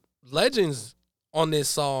are legends on this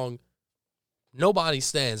song. Nobody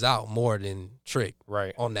stands out more than Trick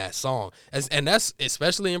on that song, and that's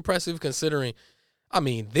especially impressive considering. I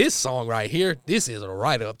mean, this song right here, this is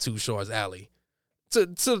right up Too Short's alley.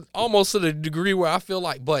 To almost to the degree where I feel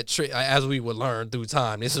like, but Trick, as we would learn through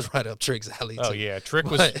time, this is right up Trick's alley too. Oh yeah, Trick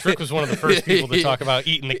was one of the first people to talk about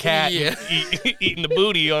eating the cat, and eating the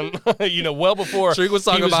booty on, you know, well before Trick was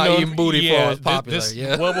talking about eating booty before it was popular.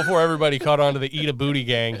 Well before everybody caught on to the eat a booty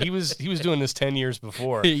gang. He was doing this 10 years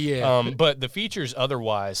before. But the features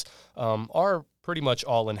otherwise are pretty much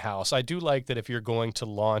all in-house. I do like that if you're going to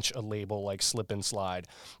launch a label like Slip and Slide,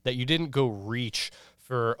 that you didn't go reach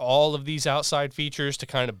for all of these outside features to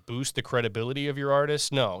kind of boost the credibility of your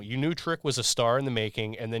artist. No, you knew Trick was a star in the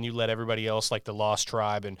making, and then you let everybody else like the Lost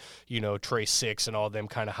Tribe and, you know, Trey Six and all of them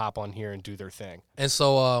kind of hop on here and do their thing. And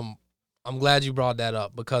so I'm glad you brought that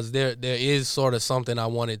up, because there is sort of something I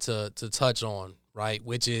wanted to touch on, right,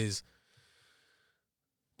 which is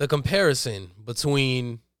the comparison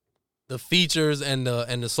between the features and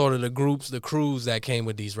the sort of the groups, the crews that came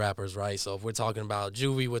with these rappers, right? So if we're talking about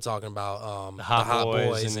Juvie, we're talking about the Hot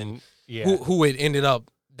Boys and who it ended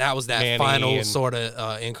up, that was that Manny final sort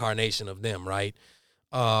of incarnation of them, right?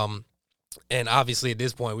 And obviously at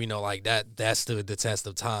this point we know like that stood the test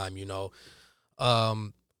of time, you know.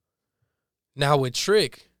 Now with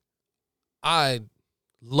Trick, I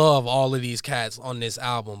love all of these cats on this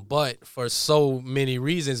album, but for so many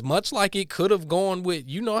reasons, much like it could have gone with,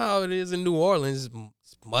 you know how it is in New Orleans,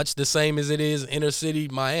 much the same as it is inner city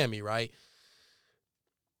Miami, right?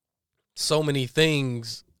 So many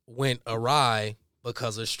things went awry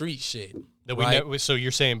because of street shit. That we know, so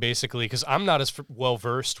you're saying basically, because I'm not as well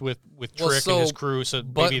versed with Trick and his crew, so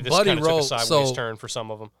maybe this kind of took a sideways turn for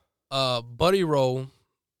some of them. Buddy Rowe,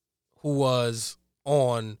 who was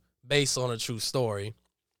based on a true story,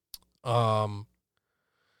 that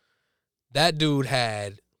dude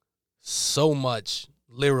had so much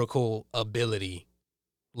lyrical ability.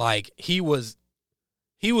 Like he was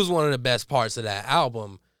one of the best parts of that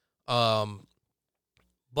album.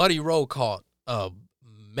 Buddy Rowe caught a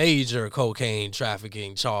major cocaine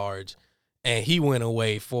trafficking charge, and he went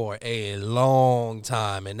away for a long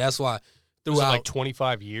time, and that's why throughout like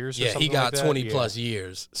 25 years. Or something he got like 20 plus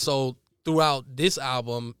years. So throughout this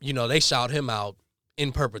album, you know, they shout him out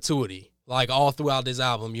in perpetuity. Like all throughout this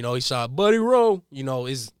album, you know, he shot Buddy Rowe, you know,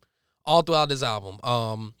 is all throughout this album.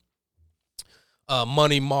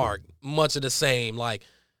 Money Mark, much of the same. Like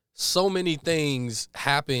so many things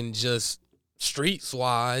happen just streets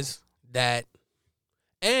wise that,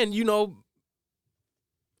 and you know,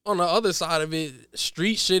 on the other side of it,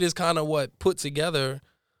 street shit is kind of what put together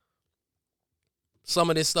some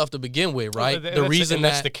of this stuff to begin with, right? Well,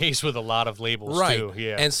 that's the case with a lot of labels too.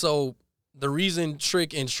 Yeah. And so the reason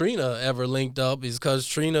Trick and Trina ever linked up is because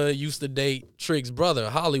Trina used to date Trick's brother,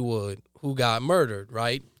 Hollywood, who got murdered,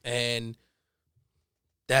 right? And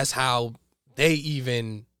that's how they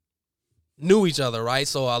even knew each other, right?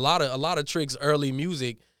 So a lot of Trick's early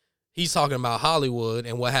music, he's talking about Hollywood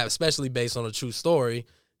and what happened, especially based on a true story.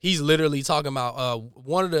 He's literally talking about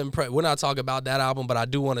one of the we're not talking about that album, but I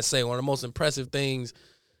do want to say one of the most impressive things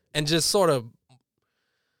and just sort of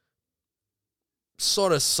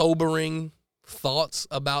sobering thoughts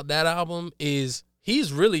about that album is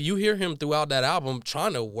he's really, you hear him throughout that album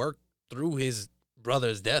trying to work through his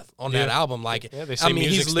brother's death on that album. Like, they say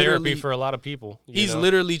music's therapy for a lot of people. He's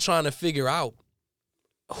literally trying to figure out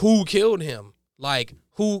who killed him. Like,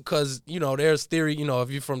 who, because, there's theory, if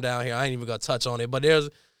you're from down here, I ain't even going to touch on it, but there's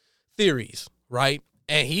theories, right?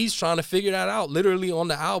 And he's trying to figure that out literally on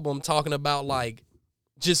the album, talking about, like,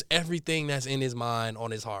 just everything that's in his mind, on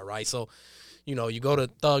his heart, right? So, you go to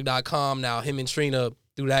thug.com now, him and Trina,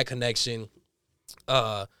 through that connection,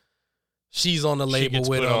 she's on the label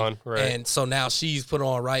with him. Right. And so now she's put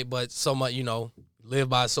on, right? But so much, live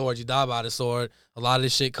by the sword, you die by the sword. A lot of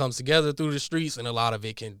this shit comes together through the streets, and a lot of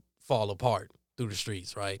it can fall apart through the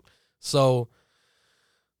streets, right? So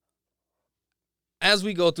as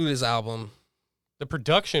we go through this album, the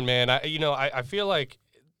production, man, I feel like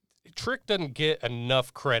Trick doesn't get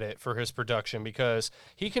enough credit for his production because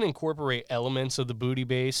he can incorporate elements of the booty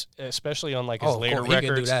bass, especially on like his later records. He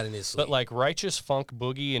can do that in his sleep. But like Righteous Funk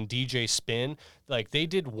Boogie and DJ Spin, like they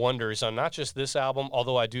did wonders on not just this album,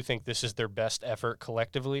 although I do think this is their best effort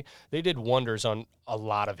collectively. They did wonders on a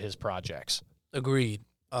lot of his projects. Agreed.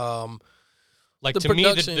 Like, to me,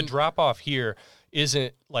 the drop-off here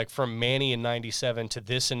isn't, like, from Manny in 97 to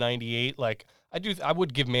this in 98. Like, I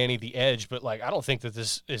would give Manny the edge, but, like, I don't think that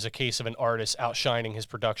this is a case of an artist outshining his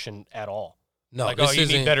production at all. No, like, you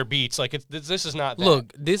need better beats. Like, this is not that.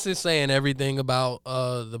 Look, this is saying everything about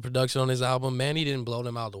the production on this album. Manny didn't blow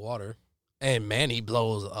them out the water. And Manny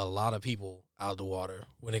blows a lot of people out the water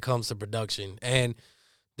when it comes to production. And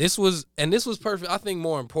this was perfect. I think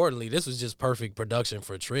more importantly, this was just perfect production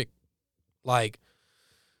for Trick. Like,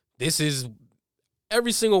 this is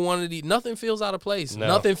every single one of these. Nothing feels out of place. No.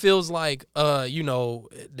 Nothing feels like,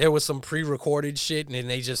 there was some pre-recorded shit and then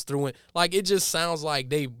they just threw it. Like, it just sounds like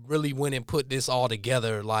they really went and put this all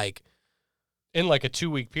together, like, in like a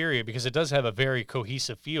 2-week period, because it does have a very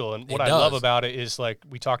cohesive feel. And what I love about it is, like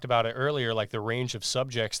we talked about it earlier, like the range of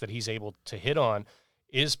subjects that he's able to hit on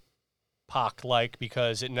is Pac-like,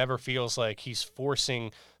 because it never feels like he's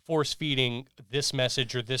force-feeding this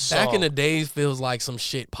message or this song. Back in the days feels like some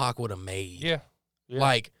shit Pac would have made. Yeah.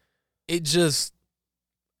 Like, it just,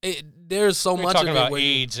 there's so much of it. Talking about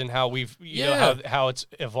AIDS and how we've, how it's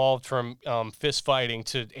evolved from fist fighting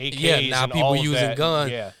to AKs. Yeah, now and people all using that.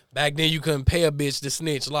 guns. Yeah. Back then you couldn't pay a bitch to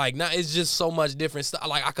snitch. Like, now it's just so much different stuff.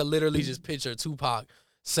 Like, I could literally just picture Tupac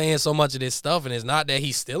saying so much of this stuff, and it's not that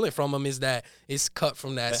he's stealing from him, it's that it's cut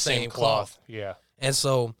from that same cloth. Yeah. And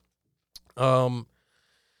so,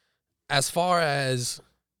 as far as,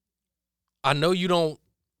 I know you don't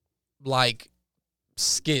like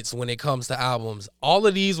skits when it comes to albums. All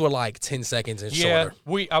of these were like 10 seconds and shorter.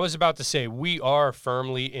 I was about to say, we are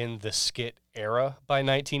firmly in the skit era by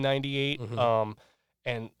 1998. Mm-hmm.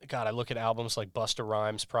 And God, I look at albums like Busta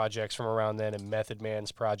Rhymes projects from around then and Method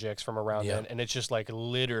Man's projects from around then, and it's just like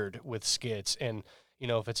littered with skits. And,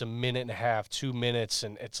 if it's a minute and a half, 2 minutes,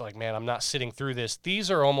 and it's like, man, I'm not sitting through this. These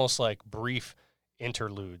are almost like brief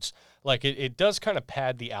interludes. Like, it does kind of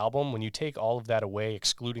pad the album. When you take all of that away,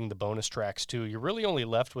 excluding the bonus tracks too, you're really only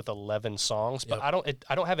left with 11 songs. But I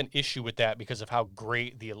don't have an issue with that because of how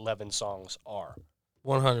great the 11 songs are.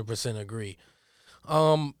 100% agree.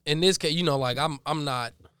 In this case, like I'm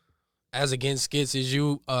not as against skits as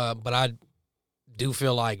you, but I do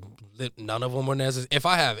feel like none of them were necessary. If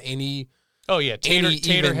I have any. Oh, yeah,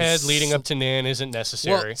 Taterhead leading up to Nan isn't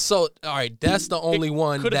necessary. Well, so, all right, that's the only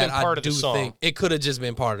one that I do think it could have just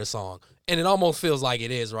been part of the song. And it almost feels like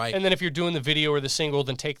it is, right? And then if you're doing the video or the single,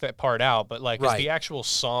 then take that part out. But, like, as the actual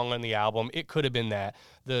song on the album, it could have been that.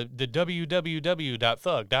 The www.thug.com.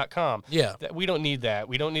 Yeah. We don't need that.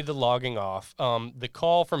 We don't need the logging off. The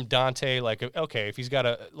call from Dante, like, okay, if he's got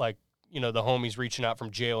a, like, the homies reaching out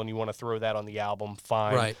from jail and you want to throw that on the album,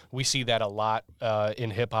 fine. Right. We see that a lot in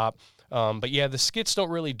hip-hop. But yeah, the skits don't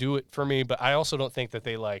really do it for me, but I also don't think that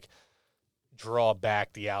they like draw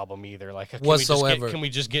back the album either. Like, whatsoever. Can we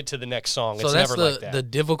just get to the next song? So it's that's never like that. The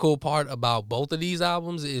difficult part about both of these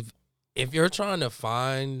albums. If you're trying to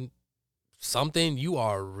find something, you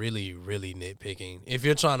are really, really nitpicking. If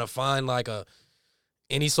you're trying to find like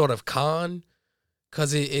any sort of con,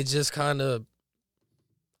 because it just kind of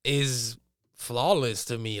is flawless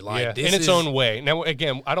to me. Like this in its is, own way. Now,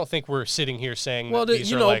 again, I don't think we're sitting here saying well, that these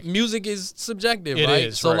you are know, like music is subjective, it right?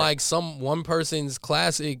 is, So right. like one person's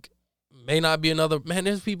classic may not be another. Man,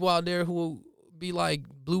 there's people out there who will be like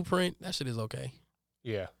Blueprint. That shit is okay.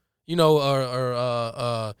 Yeah. You know,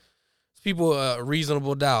 or people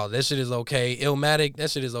Reasonable Doubt. That shit is okay. Illmatic.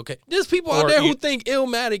 That shit is okay. There's people out there who think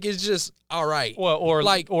Illmatic is just all right. Well, or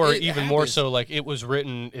even more happens. so, like It Was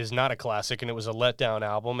Written is not a classic and it was a letdown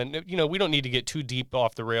album. And, you know, we don't need to get too deep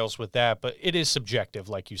off the rails with that, but it is subjective,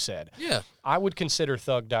 like you said. Yeah. I would consider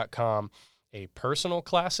Thug.com a personal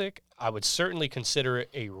classic. I would certainly consider it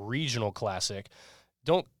a regional classic.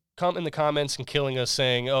 Don't come in the comments and killing us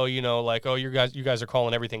saying, oh, you know, like, oh, you guys are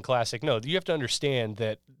calling everything classic. No, you have to understand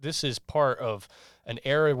that this is part of an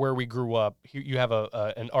era where we grew up. You have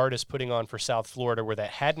an artist putting on for South Florida where that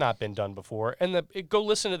had not been done before. And go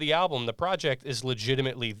listen to the album. The project is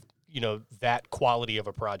legitimately, you know, that quality of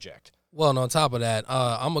a project. Well, and on top of that,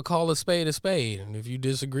 I'm going to call a spade. And if you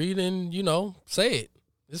disagree, then, you know, say it.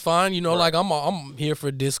 It's fine. You know, Right. like I'm here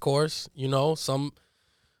for discourse. You know, some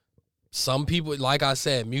people, like I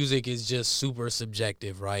said, music is just super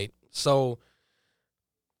subjective, right? So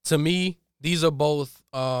to me, these are both,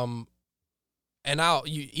 even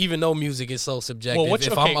though music is so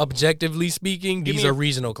subjective, I'm objectively speaking, these are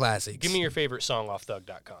regional classics. Give me your favorite song off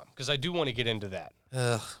Thug.com, because I do want to get into that.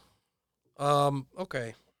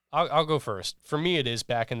 Okay. I'll go first. For me, it is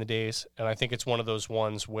Back in the Days, and I think it's one of those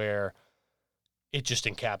ones where it just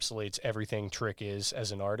encapsulates everything Trick is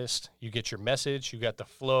as an artist. You get your message, you got the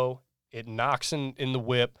flow, it knocks in the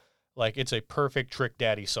whip. Like, it's a perfect Trick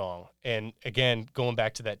Daddy song. And again, going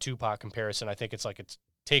back to that Tupac comparison, I think it's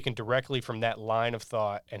taken directly from that line of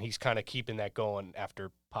thought, and he's kind of keeping that going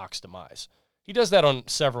after Pac's demise. He does that on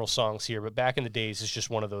several songs here, but Back in the Days is just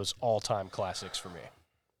one of those all-time classics for me.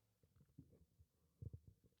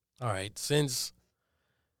 All right, since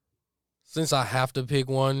I have to pick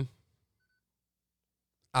one,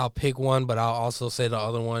 I'll pick one, but I'll also say the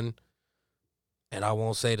other one, and I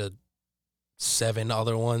won't say the 7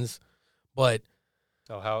 other ones. But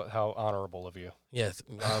oh, how honorable of you! Yes,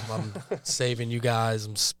 I'm saving you guys.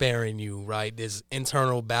 I'm sparing you. Right, this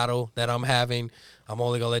internal battle that I'm having, I'm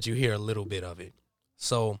only gonna let you hear a little bit of it.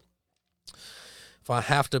 So, if I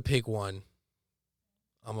have to pick one,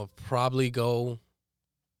 I'm gonna probably go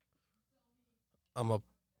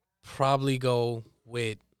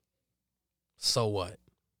with So What.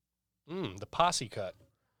 The posse cut.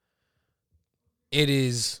 It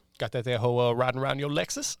is. Got that there whole riding around your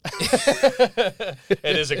Lexus?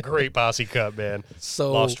 It is a great posse cut, man.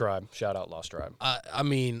 So Lost Tribe. Shout out Lost Tribe. I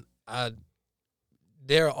mean,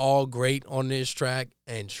 they're all great on this track,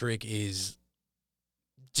 and Trick is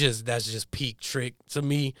that's just peak Trick to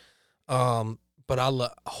me. But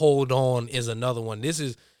Hold On is another one. This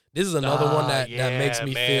is another one that makes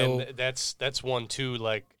me feel. That's one too.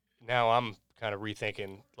 Like, now I'm kind of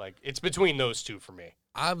rethinking. Like, it's between those two for me.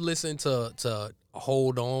 I've listened to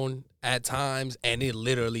Hold On at times, and it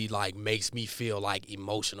literally like makes me feel like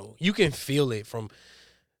emotional. You can feel it from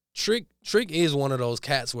Trick. Trick is one of those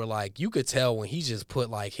cats where like you could tell when he just put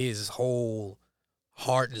like his whole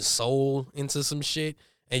heart and soul into some shit,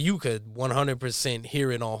 and you could 100%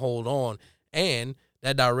 hear it on Hold On. And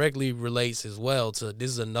that directly relates as well to,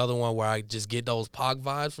 this is another one where I just get those Pac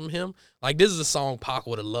vibes from him. Like, this is a song Pac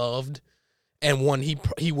would have loved and one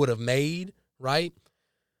he would have made, right?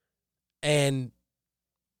 And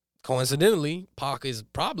coincidentally, Pac is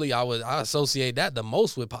probably, I associate that the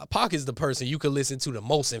most with Pac. Pac is the person you could listen to the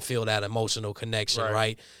most and feel that emotional connection,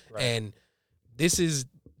 right? And this is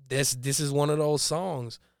one of those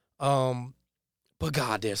songs. But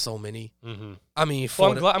God, there's so many. Mm-hmm. I mean,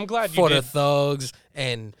 I'm glad you did. The Thugs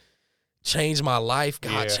and Change My Life.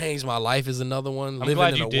 God, Change My Life is another one. I'm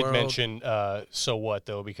glad you did mention So What,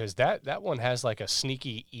 though, because that one has like a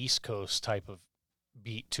sneaky East Coast type of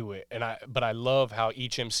beat to it. But I love how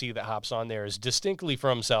each MC that hops on there is distinctly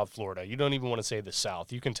from South Florida. You don't even want to say the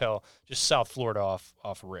South. You can tell just South Florida off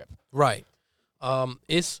rip. Right.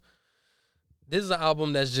 This is an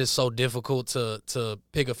album that's just so difficult to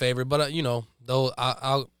pick a favorite, but though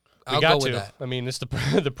I'll go with that. I mean, it's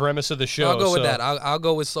the premise of the show. I'll go with that. I'll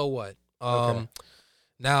go with So What. Okay.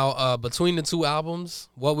 Now, between the two albums,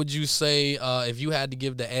 what would you say if you had to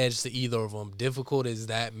give the edge to either of them? Difficult as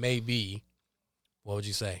that may be, what would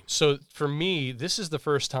you say? So for me, this is the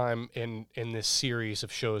first time in this series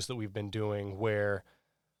of shows that we've been doing where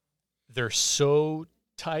they're so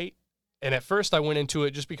tight And at first I went into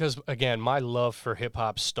it just because, again, my love for hip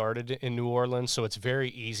hop started in New Orleans, so it's very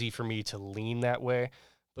easy for me to lean that way.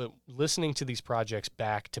 But listening to these projects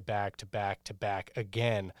back to back to back to back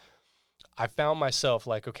again, I found myself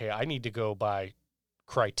like, okay, I need to go by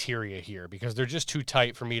criteria here because they're just too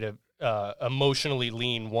tight for me to emotionally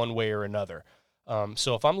lean one way or another.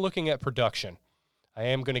 So if I'm looking at production, I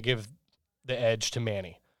am going to give the edge to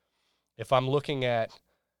Manny. If I'm looking at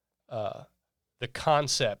the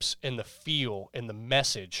concepts and the feel and the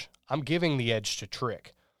message, I'm giving the edge to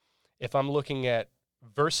Trick. If I'm looking at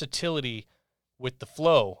versatility with the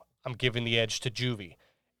flow, I'm giving the edge to Juvie.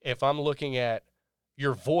 If I'm looking at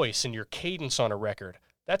your voice and your cadence on a record,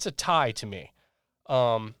 that's a tie to me.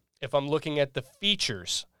 If I'm looking at the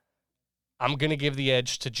features, I'm going to give the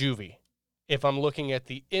edge to Juvie. If I'm looking at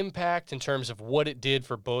the impact in terms of what it did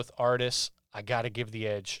for both artists, I got to give the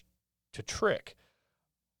edge to Trick.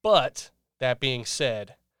 But that being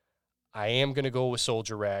said, I am going to go with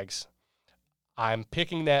Soldier Rags. I'm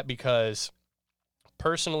picking that because,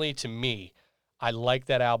 personally, to me, I like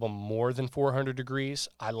that album more than 400 Degrees.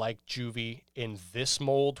 I like Juvie in this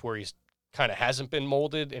mold where he's kind of hasn't been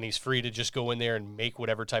molded and he's free to just go in there and make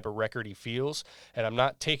whatever type of record he feels. And I'm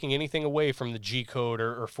not taking anything away from the G Code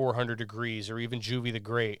or 400 Degrees or even Juvie the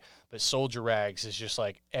Great, but Soldier Rags is just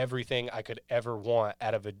like everything I could ever want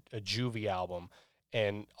out of a Juvie album.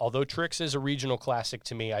 And although Tricks is a regional classic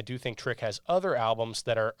to me, I do think Trick has other albums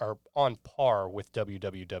that are on par with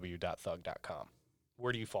www.thug.com.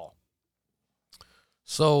 Where do you fall?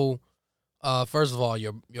 So, first of all,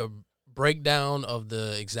 your breakdown of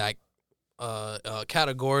the exact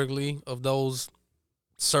categorically of those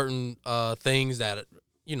certain things that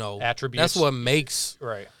Attributes. That's what makes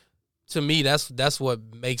right. To me, that's what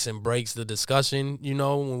makes and breaks the discussion.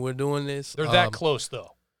 When we're doing this, They're that close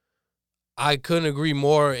though. I couldn't agree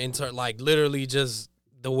more literally just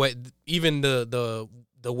the way, even the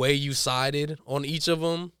way you sided on each of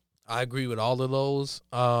them. I agree with all of those.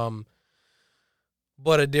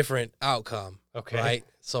 But a different outcome. Okay. Right.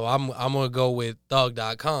 So I'm gonna go with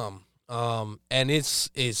Thug.com. And it's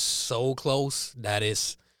so close that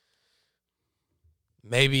it's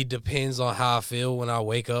maybe depends on how I feel when I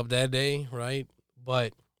wake up that day, right?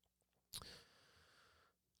 But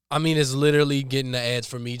I mean, it's literally getting the edge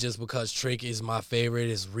for me just because Trick is my favorite.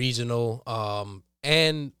 It's regional.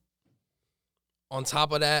 And on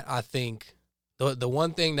top of that, I think the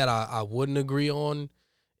one thing that I wouldn't agree on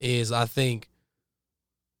is I think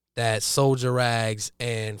that Soldier Rags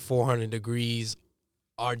and 400 Degrees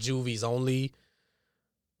are Juvie's only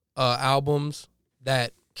albums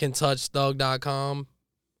that can touch Thug.com.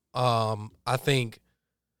 I think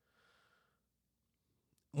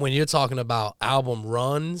when you're talking about album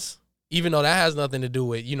runs, even though that has nothing to do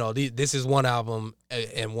with, this is one album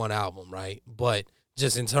and one album, right? But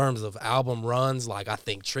just in terms of album runs, like I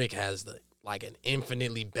think Trick has an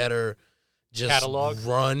infinitely better just catalog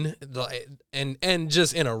run and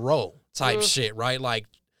just in a row type shit, right? Like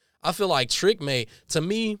I feel like Trick made, to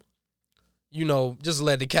me, just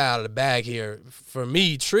let the cat out of the bag here. For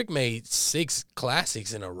me, Trick made 6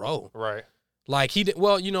 classics in a row. Right. Like he did.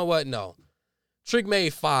 Well, you know what? No. Trick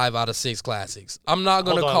made 5 out of 6 classics. I'm not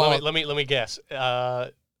gonna call. Let me guess.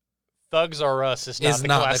 Thugs R Us is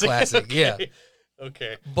not the classic. Okay. Yeah.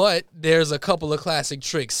 Okay. But there's a couple of classic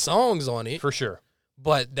Trick songs on it. For sure.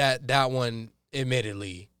 But that one,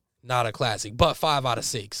 admittedly, not a classic. But 5 out of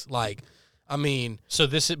 6. Like, I mean. So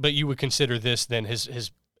but you would consider this then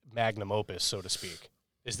his magnum opus, so to speak.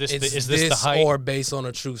 Is this the height? Or based on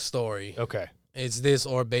a true story? Okay. It's this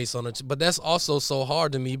or based on but that's also so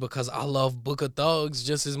hard to me because I love Book of Thugs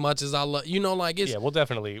just as much as I love, it's. Yeah, we'll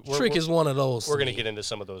definitely. Trick is one of those. We're going to get into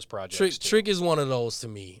some of those projects. Trick is one of those to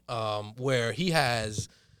me, where he has,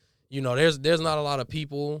 there's not a lot of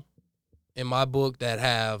people in my book that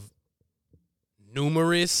have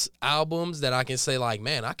numerous albums that I can say like,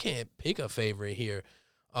 man, I can't pick a favorite here.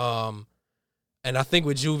 And I think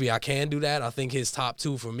with Juvie, I can do that. I think his top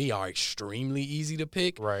 2 for me are extremely easy to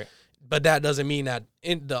pick. Right. But that doesn't mean that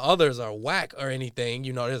the others are whack or anything.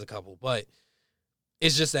 There's a couple. But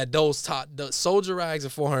it's just that the Soldier Rags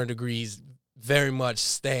and 400 Degrees very much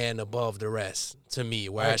stand above the rest to me.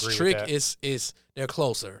 Whereas Trick is they're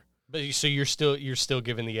closer. But so you're still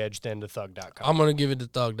giving the edge then to Thug.com. I'm gonna give it to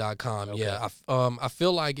Thug.com. Okay. Yeah. I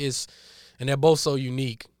feel like and they're both so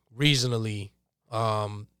unique regionally.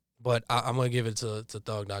 But I'm going to give it to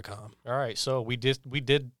Thug.com. All right, so we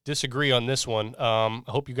did disagree on this one. I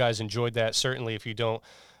hope you guys enjoyed that. Certainly, if you don't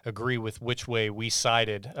agree with which way we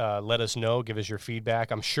sided, let us know. Give us your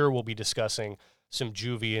feedback. I'm sure we'll be discussing some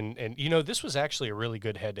Juvie. And this was actually a really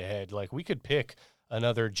good head-to-head. Like, we could pick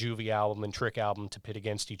another Juvie album and Trick album to pit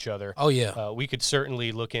against each other. Oh, yeah. We could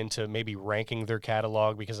certainly look into maybe ranking their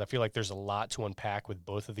catalog, because I feel like there's a lot to unpack with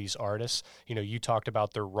both of these artists. You know, you talked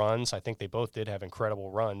about their runs. I think they both did have incredible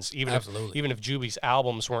runs. Even if Juvie's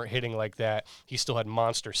albums weren't hitting like that, he still had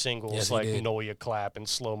monster singles like Noya Clap and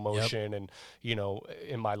Slow Motion and, you know,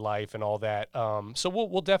 In My Life and all that. So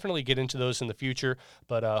we'll definitely get into those in the future,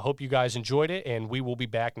 but hope you guys enjoyed it, and we will be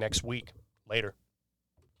back next week. Later.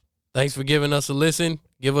 Thanks for giving us a listen.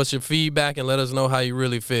 Give us your feedback and let us know how you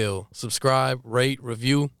really feel. Subscribe, rate,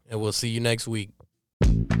 review, and we'll see you next week.